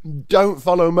who don't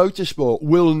follow motorsport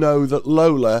will know that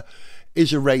Lola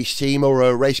is a race team or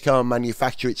a race car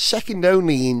manufacturer. It's second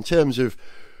only in terms of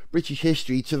British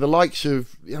history to the likes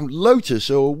of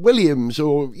Lotus or Williams,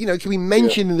 or can we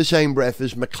mention in the same breath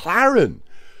as McLaren?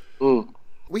 We're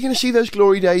going to see those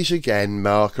glory days again,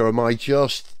 Mark, or am I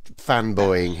just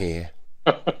fanboying here?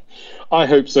 I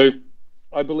hope so.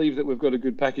 I believe that we've got a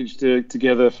good package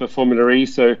together for Formula E,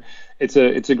 so it's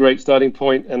a great starting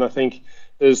point, and I think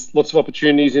there's lots of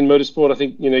opportunities in motorsport. I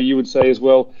think you would say as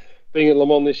well, being at Le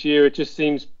Mans this year, it just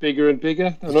seems bigger and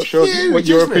bigger. I'm not sure what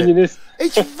your opinion is.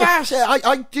 It's vast.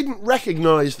 I didn't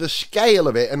recognise the scale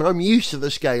of it, and I'm used to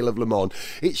the scale of Le Mans.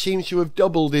 It seems to have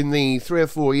doubled in the 3 or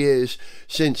 4 years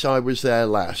since I was there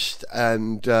last,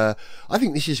 and I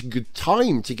think this is a good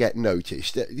time to get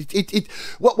noticed.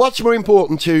 What's more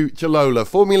important to Lola,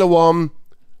 Formula One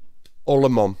or Le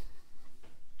Mans?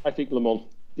 I think Le Mans.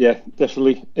 Yeah,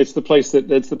 definitely. It's the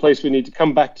place we need to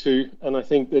come back to, and I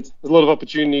think there's a lot of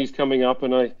opportunities coming up,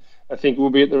 and I think we'll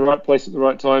be at the right place at the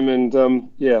right time, and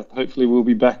hopefully we'll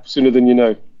be back sooner than you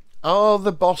know. Are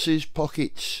the boss's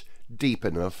pockets deep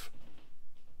enough?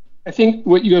 I think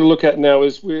what you got to look at now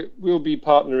is we'll be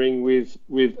partnering with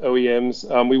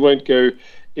OEMs. We won't go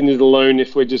in it alone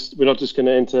if we're not just going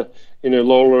to enter,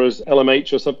 Lola as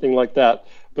LMH or something like that.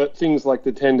 But things like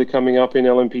the tender coming up in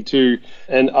LMP2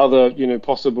 and other,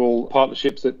 possible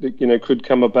partnerships that could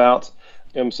come about,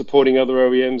 supporting other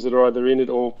OEMs that are either in it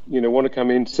or, want to come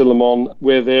into Le Mans.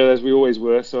 We're there as we always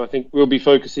were. So I think we'll be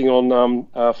focusing on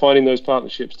finding those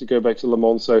partnerships to go back to Le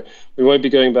Mans. So we won't be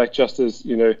going back just as,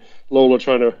 Lola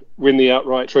trying to win the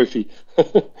outright trophy.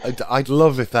 I'd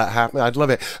love if that happened. I'd love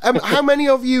it. How many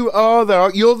of you are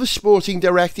there? You're the sporting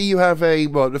director. You have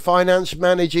the finance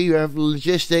manager. You have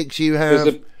logistics. You have...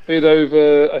 There's a bit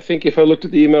over, I think if I looked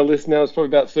at the email list now, it's probably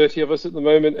about 30 of us at the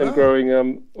moment and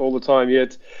growing all the time. Yeah,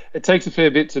 it takes a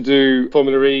fair bit to do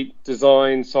Formula E,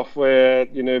 design, software,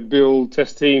 build,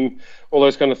 test team, all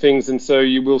those kind of things. And so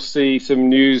you will see some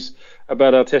news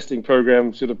about our testing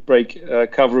program sort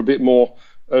of cover a bit more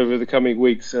over the coming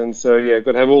weeks. And so, yeah,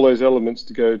 got to have all those elements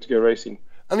to go racing.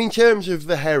 And in terms of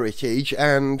the heritage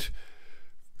and,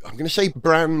 I'm going to say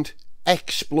brand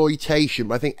exploitation,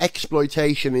 but I think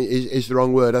exploitation is the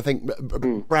wrong word. I think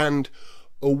brand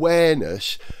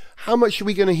awareness. How much are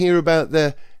we going to hear about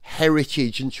the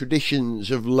heritage and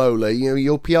traditions of Lola?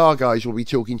 Your PR guys will be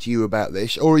talking to you about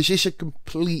this, or is this a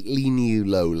completely new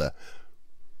Lola?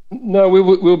 No,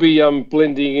 we'll be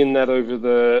blending in that over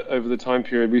the time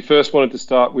period. We first wanted to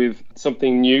start with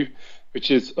something new, which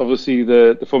is obviously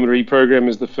the Formula E program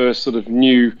is the first sort of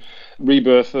new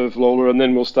rebirth of Lola, and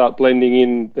then we'll start blending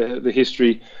in the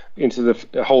history into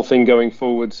the whole thing going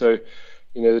forward. So,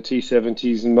 the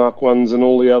T70s and Mark 1s and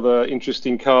all the other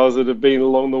interesting cars that have been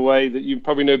along the way that you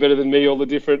probably know better than me, all the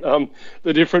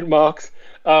different marks.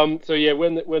 So yeah,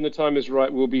 when the time is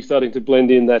right, we'll be starting to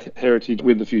blend in that heritage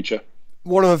with the future.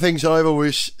 One of the things I've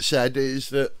always said is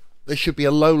that there should be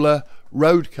a Lola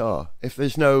road car. If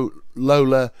there's no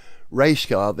Lola race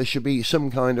car, there should be some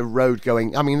kind of road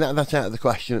going. I mean, that's out of the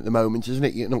question at the moment, isn't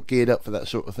it? You're not geared up for that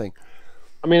sort of thing.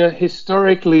 I mean,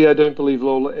 historically, I don't believe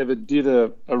Lola ever did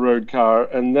a road car,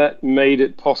 and that made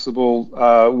it possible,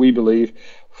 we believe,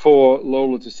 for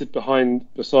Lola to sit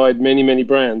beside many, many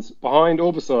brands, behind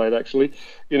or beside, actually.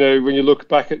 When you look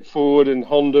back at Ford and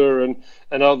Honda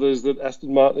and others, that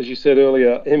Aston Martin, as you said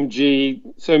earlier, MG,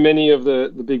 so many of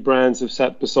the big brands have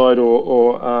sat beside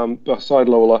or beside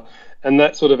Lola. And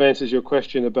that sort of answers your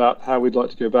question about how we'd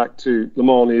like to go back to Le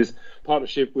Mans is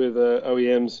partnership with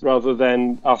OEMs rather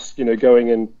than us, going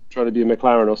and trying to be a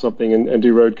McLaren or something and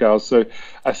do road cars. So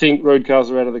I think road cars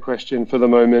are out of the question for the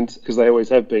moment because they always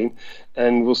have been.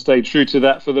 And we'll stay true to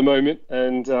that for the moment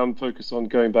and focus on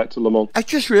going back to Le Mans. I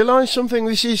just realised something.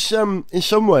 This is, in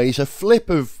some ways, a flip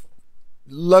of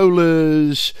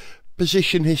Lola's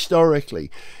position historically.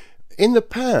 In the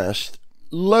past,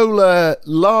 Lola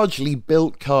largely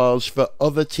built cars for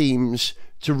other teams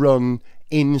to run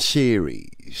in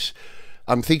series.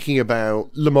 I'm thinking about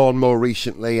Le Mans more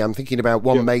recently. I'm thinking about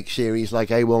one-make series like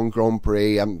A1 Grand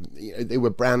Prix. They were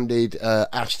branded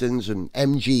Astons and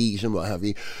MGs and what have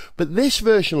you. But this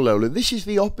version of Lola, this is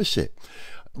the opposite.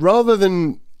 Rather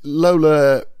than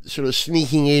Lola sort of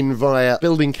sneaking in via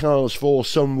building cars for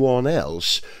someone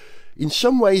else, in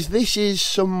some ways, this is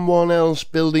someone else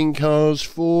building cars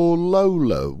for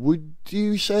Lola. Would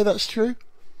you say that's true?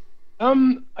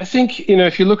 I think,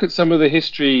 if you look at some of the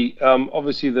history,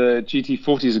 obviously the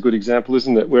GT40 is a good example,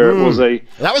 isn't it? Where it was a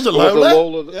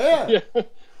Lola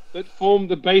that formed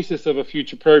the basis of a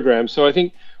future program. So I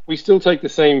think we still take the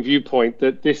same viewpoint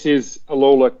that this is a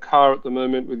Lola car at the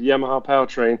moment with Yamaha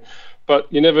powertrain.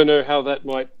 But you never know how that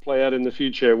might play out in the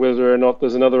future, whether or not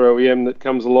there's another OEM that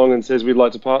comes along and says, we'd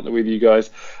like to partner with you guys.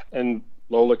 And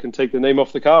Lola can take the name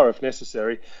off the car if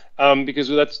necessary, because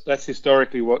that's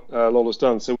historically what Lola's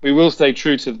done. So we will stay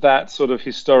true to that sort of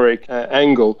historic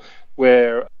angle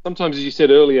where sometimes, as you said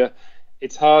earlier,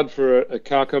 it's hard for a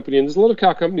car company. And there's a lot of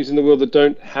car companies in the world that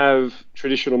don't have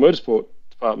traditional motorsport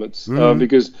departments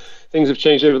because things have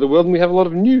changed over the world. And we have a lot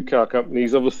of new car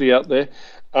companies, obviously, out there.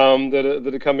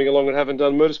 That are coming along and haven't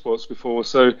done motorsports before.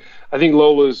 So I think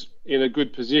Lola's in a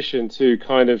good position to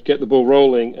kind of get the ball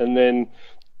rolling, and then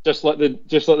just like the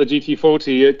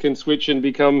GT40, it can switch and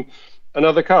become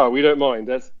another car. We don't mind.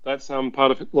 That's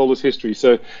part of Lola's history.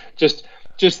 So just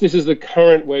this is the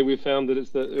current way we've found that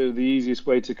it's the easiest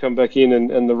way to come back in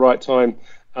and the right time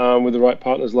with the right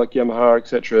partners like Yamaha,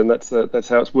 etc. And that's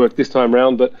how it's worked this time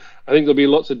round. But I think there'll be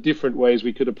lots of different ways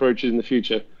we could approach it in the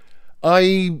future.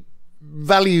 I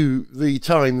value the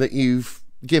time that you've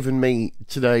given me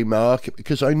today, Mark,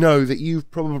 because I know that you've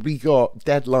probably got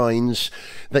deadlines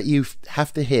that you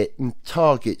have to hit and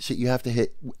targets that you have to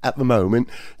hit at the moment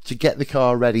to get the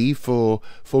car ready for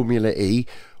Formula E.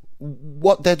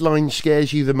 what deadline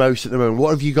scares you the most at the moment? What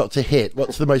have you got to hit?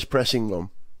 What's the most pressing one?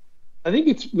 I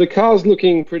think the car's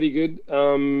looking pretty good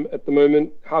at the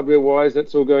moment, hardware-wise.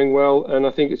 That's all going well, and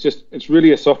I think it's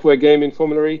really a software game in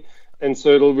Formula E, and so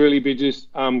it'll really be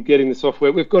just getting the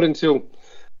software. We've got until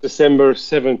December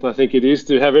 7th, I think it is,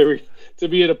 to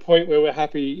be at a point where we're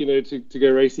happy, to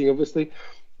go racing. Obviously,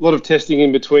 a lot of testing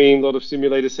in between, a lot of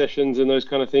simulator sessions and those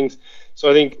kind of things. So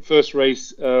I think first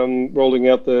race, rolling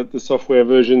out the software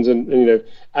versions, and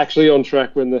actually on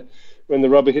track when the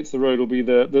rubber hits the road will be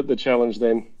the challenge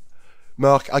then.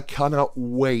 Mark, I cannot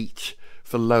wait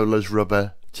for Lola's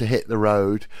rubber to hit the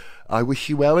road. I wish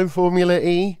you well in Formula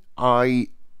E. I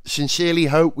sincerely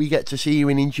hope we get to see you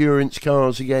in endurance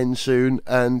cars again soon,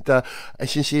 and I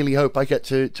sincerely hope I get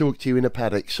to talk to you in a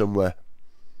paddock somewhere.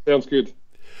 Sounds good.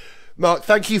 Mark,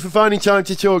 thank you for finding time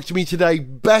to talk to me today.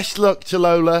 Best luck to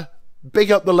Lola.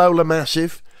 Big up the Lola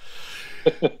Massive.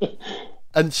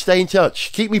 And stay in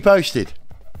touch. Keep me posted.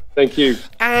 Thank you.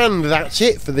 And that's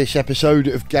it for this episode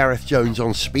of Gareth Jones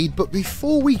on Speed. But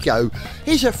before we go,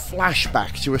 here's a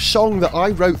flashback to a song that I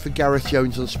wrote for Gareth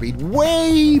Jones on Speed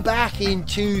way back in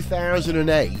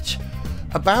 2008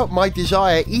 about my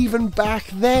desire, even back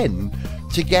then,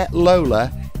 to get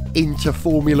Lola into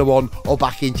Formula One or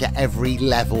back into every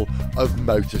level of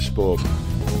motorsport.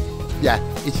 Yeah,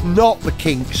 it's not the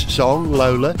Kinks song,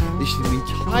 Lola. This is an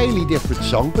entirely different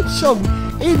song, but sung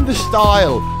in the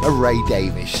style of Ray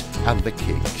Davies and the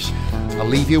Kinks. I'll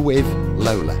leave you with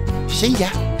Lola. See ya.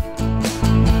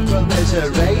 Well, there's a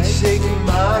racing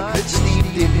market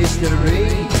steeped in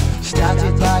history,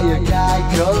 started by a guy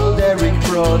called Eric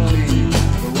Broadley.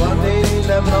 One day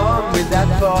Le Mans with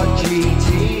that Ford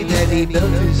GT, then he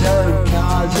built his own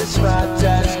cars as smart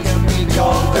as can be,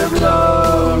 called them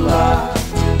Lola.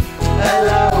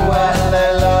 Hello,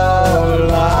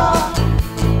 Lola.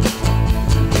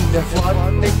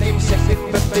 F1 nicknamed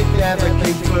second, but they never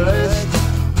came first.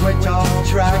 Went off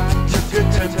track, took a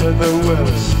turn for the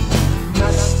worst.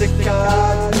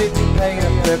 MasterCard didn't pay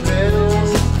up their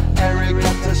bills. Eric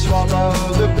had to swallow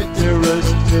the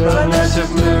bitterest pill. Unless of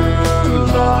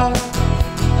moolah,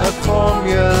 a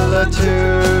Formula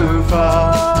 2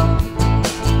 far.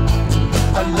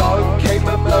 Along came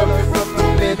a bloke from the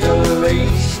Middle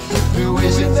East, who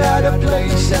isn't out of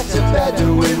place at a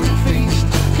Bedouin feast.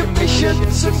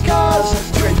 Commissioned some cars,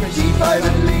 25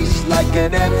 at least, like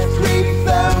an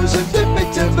F3000, a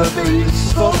bit of a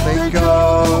beast. Thought they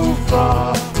go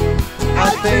far, I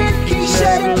think he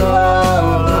said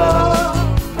Lola.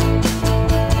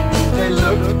 They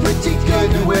looked pretty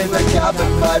good with a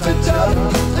carbon fibre tub,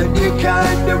 a new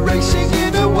kind of racing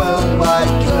in a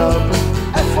worldwide club.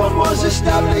 F1 was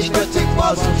established, but it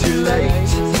wasn't too late.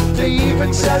 They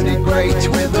even sounded great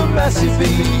with a massive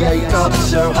V8, not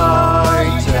so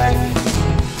high-tech.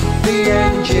 The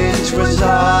engines was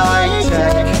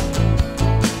high-tech.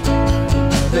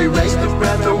 They raced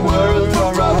around the world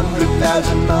for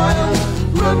 100,000 miles,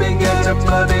 running out of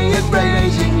money and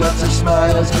raising lots of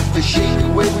smiles. But the sheet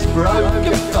winds broke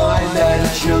a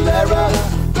financial error,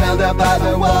 found out by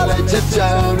the wallet of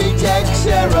Tony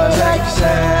Texera.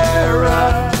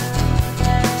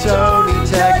 Tony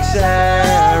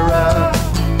Texera.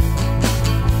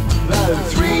 Though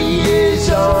 3 years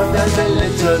on and a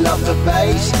little off the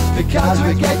pace, the cars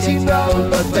were getting old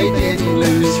but they didn't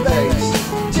lose face.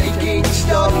 Taking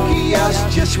stock, he asked,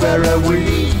 just where are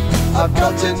we? I've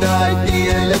got an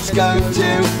idea, let's go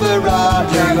to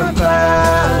Ferrari.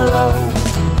 Maranello,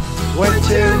 went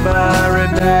to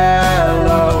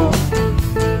Maranello.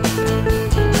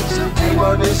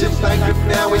 A1 isn't bankrupt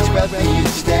now, it's wealthy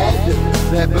instead.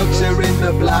 Their books are in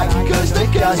the black cause their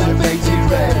cars are painted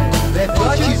red. Their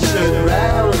fortunes turned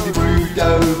around and improved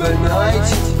overnight,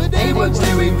 but A1's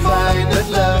doing fine and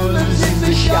Lola's in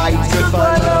the shite.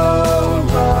 Goodbye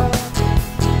Lola,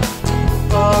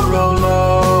 oh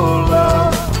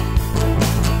Lola.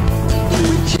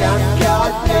 With Jack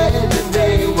got dead and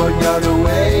A1 got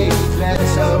away,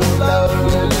 let's hope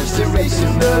Lola lives to race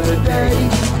another day.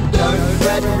 Don't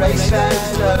fret, race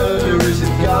fans, Lola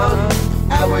isn't gone.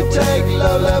 I would take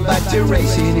Lola back to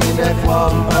racing in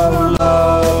F1. Oh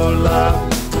Lola,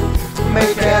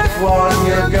 make F1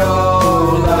 your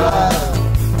goal.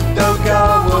 Don't go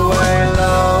away,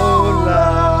 Lola.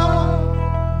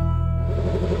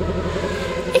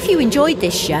 If you enjoyed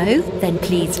this show, then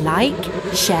please like,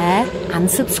 share and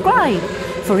subscribe.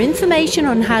 For information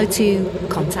on how to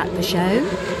contact the show,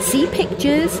 see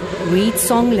pictures, read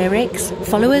song lyrics,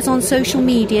 follow us on social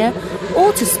media,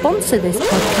 or to sponsor this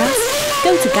podcast,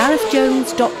 go to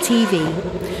garethjones.tv.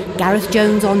 Gareth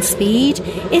Jones on Speed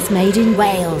is made in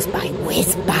Wales by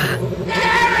Whiz Bang.